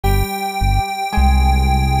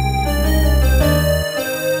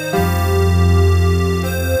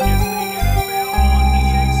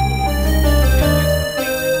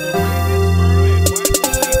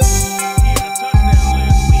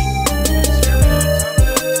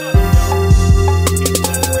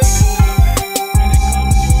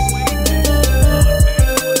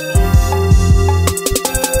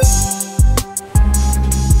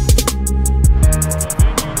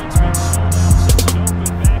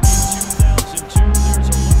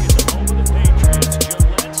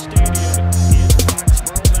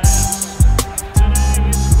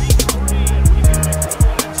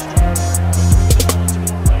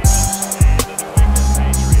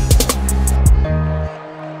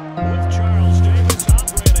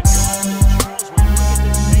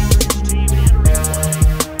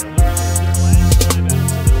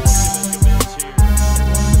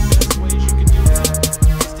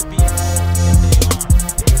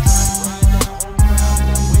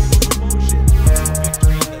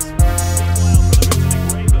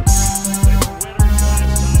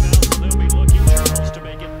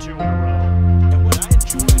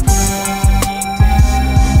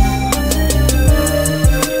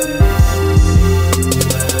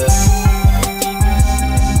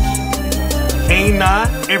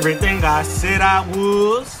everything I said I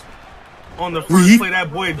was. On the first play,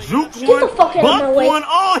 that boy juked one, bucked one.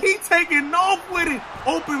 Oh, he taking off with it.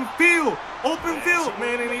 Open field,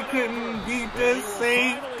 man, and he couldn't beat the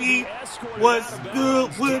safety. What's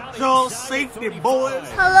good with y'all safety boys?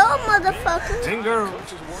 Hello, motherfuckers. And girls,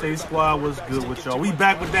 say squad, what's good with y'all? We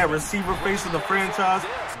back with that receiver face of the franchise.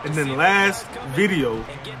 And then last video,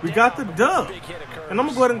 we got the dub. And I'm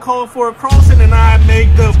gonna go ahead and call for a crossing, and I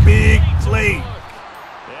make the big play.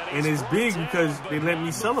 And it's big because they let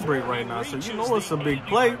me celebrate right now. So you know it's a big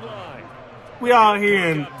play. We out here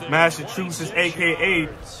in Massachusetts, a.k.a.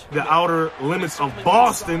 the outer limits of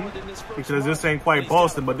Boston. Because this ain't quite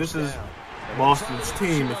Boston, but this is Boston's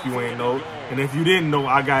team, if you ain't know. And if you didn't know,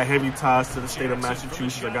 I got heavy ties to the state of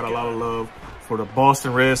Massachusetts. I got a lot of love for the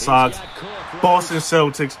Boston Red Sox, Boston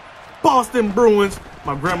Celtics, Boston Bruins.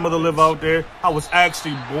 My grandmother lived out there. I was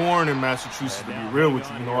actually born in Massachusetts, to be real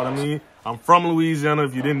with you, you know what I mean? I'm from Louisiana,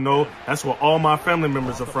 if you didn't know. That's where all my family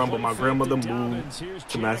members are from, but my grandmother moved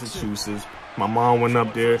to Massachusetts. My mom went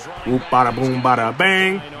up there. Whoop, bada, boom, bada,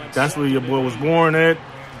 bang. That's where your boy was born at.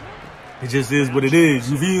 It just is what it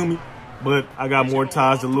is, you feel me? But I got more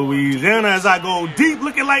ties to Louisiana as I go deep,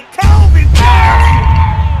 looking like Calvin.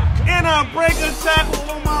 And I break a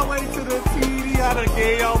tackle on my way to the TD. I done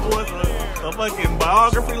gave y'all boys a fucking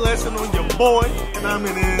biography lesson on your boy. And I'm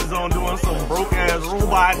in the end zone doing some broke-ass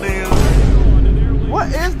robot dance. What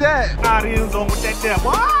is that? Out the end zone with that there,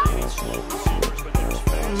 what?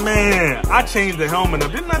 Man, I changed the helmet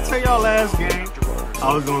up. Didn't I tell y'all last game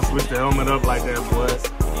I was going to switch the helmet up like that, boy?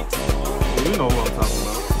 You know what I'm talking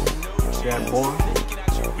about. That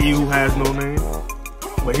boy. He who has no name.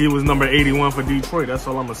 But he was number 81 for Detroit. That's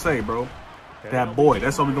all I'm going to say, bro. That boy.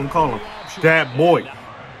 That's what we're going to call him. That boy.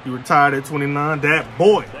 He retired at 29. That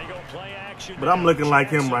boy. But I'm looking like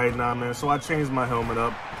him right now, man. So I changed my helmet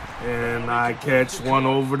up. And I catch one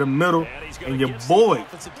over the middle. And your boy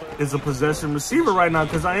is a possession receiver right now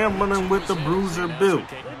because I am running with the bruiser build.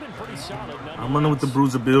 I'm running with the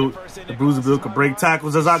bruiser build. The bruiser build could break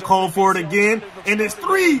tackles as I call for it again. And it's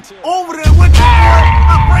 3 over there with the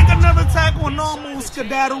I break another tackle and almost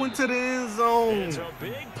skedaddle into the end zone.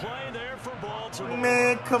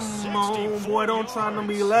 Man, come on, boy. Don't try to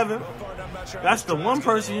be 11. That's the one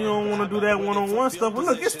person you don't want to do that one-on-one stuff. But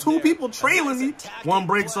look, it's 2 people trailing me. One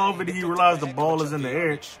breaks off and he realizes the ball is in the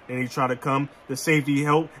air. And he try to come. The safety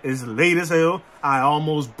help is late as hell. I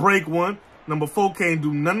almost break one. Number 4 can't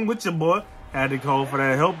do nothing with your boy. Had to call for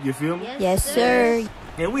that help, you feel me? Yes, sir.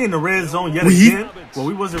 Yeah, we in the red zone yet again. Well,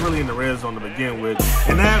 we wasn't really in the red zone to begin with.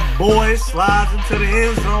 And that boy slides into the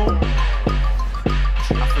end zone.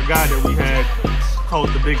 I forgot that we had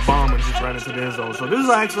caught the big bomb and just ran into the end zone. So this is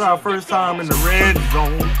actually our first time in the red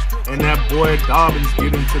zone. And that boy Dobbins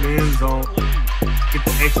get into the end zone. Get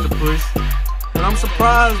the extra push. And I'm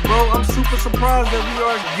surprised, bro. I'm super surprised that we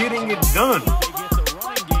are getting it done.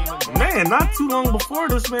 Man, not too long before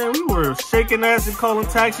this, man, we were shaking ass and calling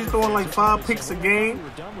taxis, throwing like 5 picks a game.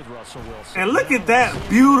 And look at that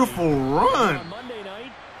beautiful run.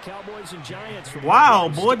 Wow,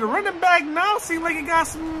 boy, the running back now seems like it got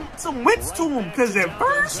some wits to him. Because at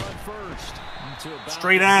first,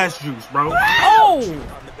 straight ass juice, bro. Oh!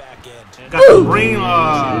 Got the brain.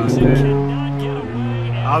 I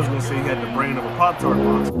was going to say he had the brain of a Pop-Tart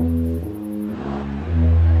box.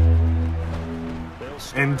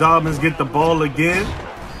 And Dobbins get the ball again,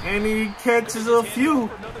 and he catches a few.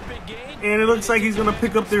 And it looks like he's going to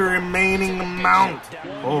pick up the remaining amount.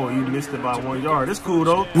 Oh, he missed it by 1 yard. It's cool,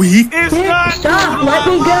 though. It's not Stop, let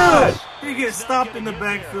me go. He gets stopped in the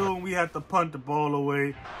backfield, and we have to punt the ball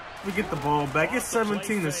away. We get the ball back. It's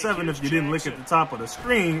 17-7 if you didn't look at the top of the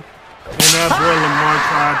screen. And that boy Lamar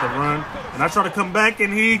tried to run. And I try to come back,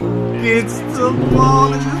 and he gets the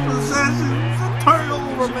ball in his possession. It's a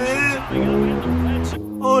turnover, man.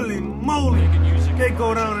 Holy moly. They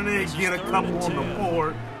go down and they get a couple on the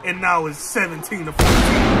board. And now it's 17-14.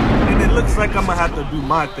 And it looks like I'm going to have to do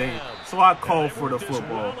my thing. So I call for the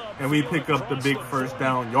football. And we pick up the big first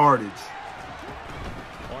down yardage.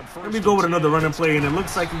 Let me go with another running play. And it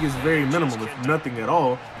looks like it gets very minimal, if nothing at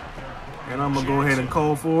all. And I'm going to go ahead and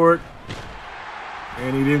call for it.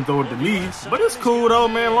 And he didn't throw it to me. But it's cool, though,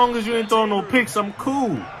 man. As long as you ain't throwing no picks, I'm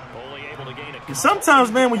cool. And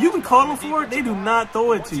sometimes, man, when you be calling for it, they do not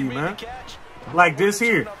throw it to you, man. Like this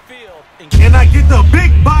here. And I get the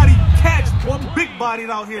big body catch. One big body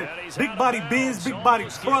out here. Big body Benz, big body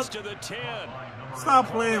truck. Stop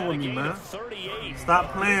playing with me, man.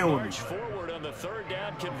 Stop playing with me.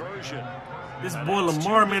 This boy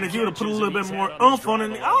Lamar, man, if you would have put a little bit more oomph on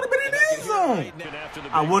it, I would have been in the end zone.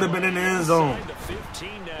 I would have been in the end zone.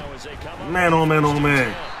 Man, oh man, oh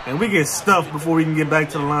man. And we get stuffed before we can get back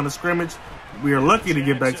to the line of scrimmage. We are lucky to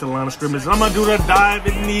get back to the line of scrimmage. I'm going to do the dive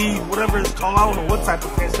and knee, whatever it's called. I don't know what type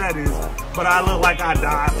of catch that is. But I look like I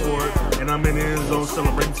died for it. And I'm in the end zone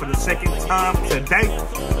celebrating for the second time today.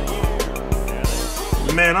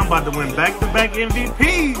 Man, I'm about to win back-to-back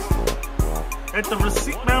MVPs. At the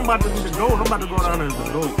receipt, man, I'm about to be the GOAT. I'm about to go down there as the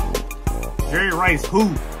GOAT. Jerry Rice,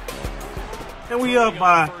 who? And we up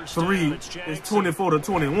by 3. It's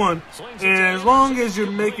 24-21. And as long as you're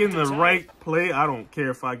making the right play, I don't care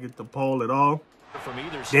if I get the ball at all.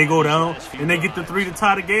 They go down, and they get the 3 to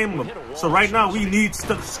tie the game up. So right now, we need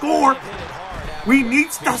to score. We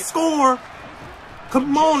need to score.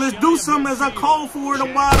 Come on, let's do something as I call for it.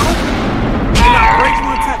 I'm wide open. And I break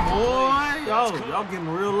one tap. Boy, y'all getting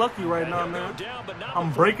real lucky right now, man.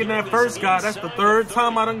 I'm breaking that first guy. That's the 3rd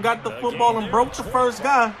time I done got the football and broke the first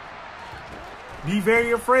guy. Be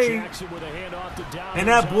very afraid. And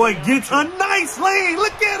that boy gets a nice lane.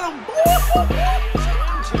 Look at him.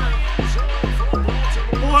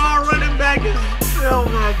 Boy, our running back is, oh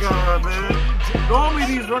my God, man. Normally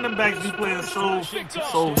these running backs be playing so stupid,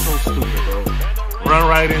 bro. Run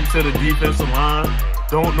right into the defensive line.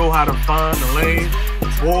 Don't know how to find the lane.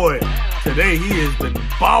 Boy, today he has been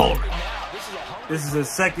balling. This is his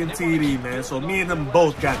 2nd TD, man. So me and him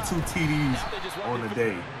both got 2 TDs on the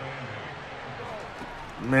day.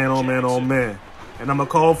 Man, oh man, oh man. And I'm going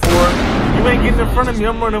to call for it. You ain't getting in front of me.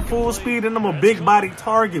 I'm running full speed, and I'm a big body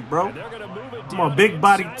target, bro. I'm a big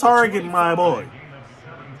body target, my boy.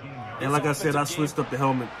 And like I said, I switched up the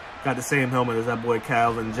helmet. Got the same helmet as that boy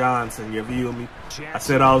Calvin Johnson, you feel me? I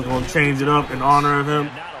said I was going to change it up in honor of him.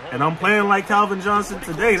 And I'm playing like Calvin Johnson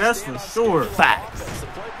today, that's for sure. Facts.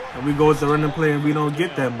 And we go with the running play, and we don't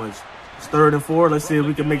get that much. It's 3rd and 4. Let's see if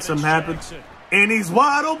we can make something happen. And he's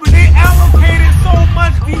wide open. They allocated so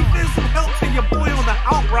much defensive help to your boy on the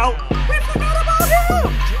out route. We forgot about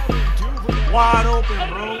him. Wide open,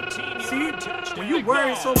 bro. See, when you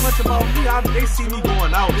worry so much about me, they see me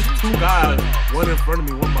going out. There's 2 guys, one in front of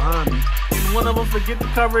me, one behind me. And one of them forget to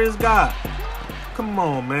cover his guy. Come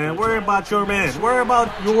on, man. Worry about your man. Worry about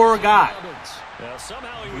your guy.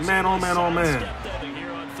 Man, oh man, oh man.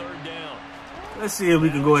 Let's see if we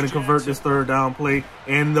can go ahead and convert this 3rd down play.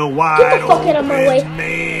 And the wide open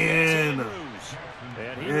man.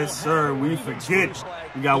 Yes, sir. We forget.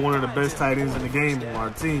 We got one of the best tight ends in the game on our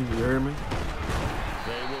team. You heard me?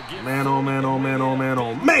 Man, oh man, oh man, oh man,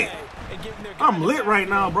 oh man. I'm lit right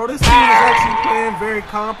now, bro. This team is actually playing very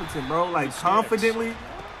competent, bro. Like, confidently.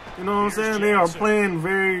 You know what I'm saying? They are playing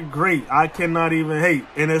very great. I cannot even hate.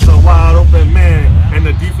 And it's a wide open man. And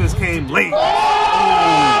the defense came late. Oh.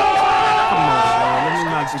 Come on, man. Let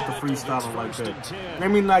me not get the freestyling like that.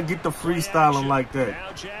 Let me not get the freestyling like that.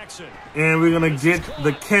 And we're going to get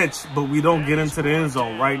the catch, but we don't get into the end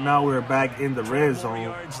zone. Right now, we're back in the red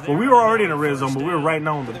zone. Well, we were already in the red zone, but we're right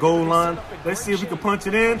now on the goal line. Let's see if we can punch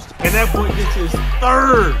it in. And that boy gets his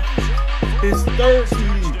 3rd. His 3rd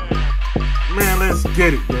TD. Man, let's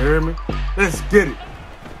get it. You heard me? Let's get it.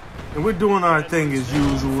 And we're doing our thing as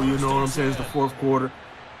usual. You know what I'm saying? It's the 4th quarter.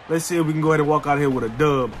 Let's see if we can go ahead and walk out here with a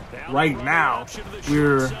dub. Right now,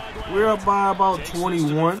 we're up by about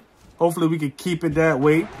 21. Hopefully, we can keep it that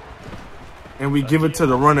way. And we give it to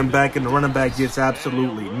the running back, and the running back gets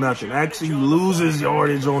absolutely nothing. Actually loses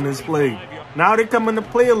yardage on this play. Now they come into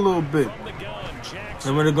play a little bit.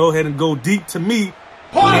 I'm going to go ahead and go deep to me.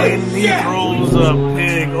 And he throws a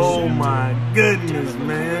pick. Oh, my goodness,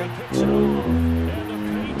 man.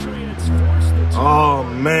 Oh,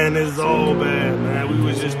 man, it's all bad, man. We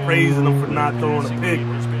was just praising him for not throwing a pick.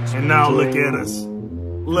 And now look at us.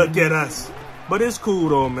 Look at us. But it's cool,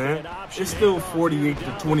 though, man. It's still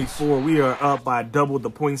 48-24. We are up by double the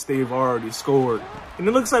points they've already scored. And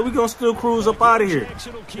it looks like we're going to still cruise up out of here.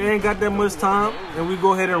 They ain't got that much time. And we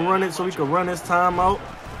go ahead and run it so we can run this time out.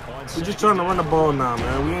 We're just trying to run the ball now,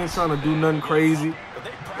 man. We ain't trying to do nothing crazy.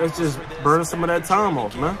 Let's just burn some of that time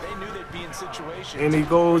off, man. And he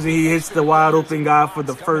goes and he hits the wide open guy for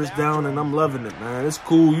the 1st down, and I'm loving it, man. It's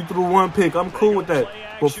cool. You threw 1 pick. I'm cool with that.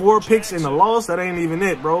 But 4 picks in the loss, that ain't even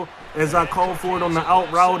it, bro. As I call for it on the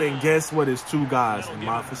out route, and guess what? It's 2 guys in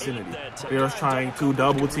my vicinity. They're trying to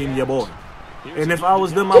double team your boy. And if I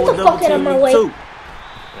was them, I would double team him too.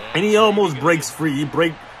 And he almost breaks free.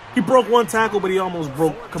 He broke 1 tackle, but he almost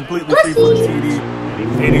broke completely free from the TD.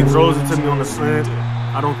 And he throws it to me on the slant.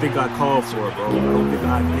 I don't think I called for it, bro. I don't think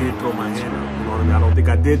I did throw my hand up. You know what I mean? I don't think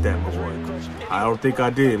I did that, my boy. I don't think I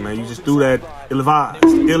did, man. You just threw that ill-advised.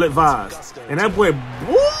 Ill-advised. And that boy,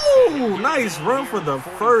 woo! Nice run for the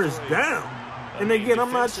 1st down. And again,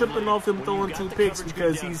 I'm not tripping off him throwing 2 picks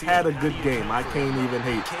because he's had a good game. I can't even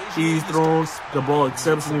hate. He's thrown the ball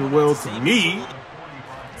exceptionally well to me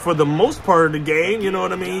for the most part of the game. You know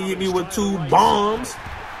what I mean? He hit me with 2 bombs.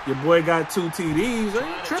 Your boy got 2 TDs.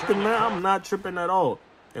 I ain't tripping, man. I'm not tripping at all.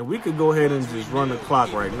 And we could go ahead and just run the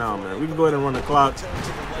clock right now, man. We can go ahead and run the clock.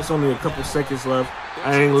 It's only a couple seconds left.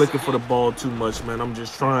 I ain't looking for the ball too much, man. I'm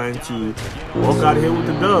just trying to walk out of here with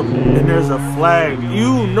the dub. And there's a flag.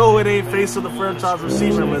 You know it ain't face of the franchise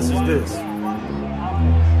receiver unless it's this.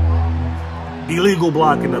 Illegal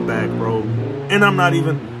block in the back, bro. And I'm not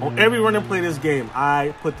even, on every run and play this game,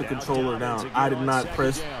 I put the controller down. I did not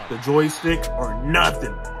press the joystick or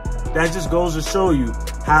nothing. That just goes to show you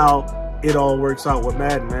how it all works out with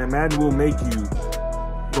Madden, man. Madden will make you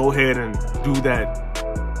go ahead and do that.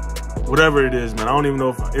 Whatever it is, man. I don't even know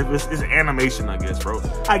if it's animation, I guess, bro.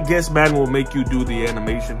 I guess Madden will make you do the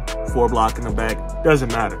animation for blocking the back.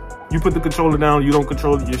 Doesn't matter. You put the controller down, you don't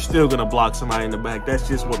control it, you're still going to block somebody in the back. That's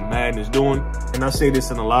just what Madden is doing. And I say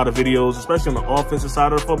this in a lot of videos, especially on the offensive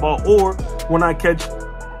side of the football, or when I catch,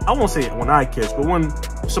 I won't say it when I catch, but when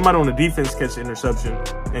somebody on the defense catches an interception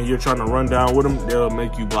and you're trying to run down with them, they'll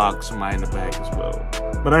make you block somebody in the back as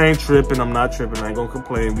well. But I ain't tripping. I'm not tripping. I ain't going to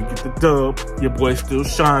complain. We get the dub. Your boy's still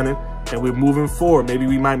shining, and we're moving forward. Maybe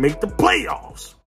we might make the playoffs.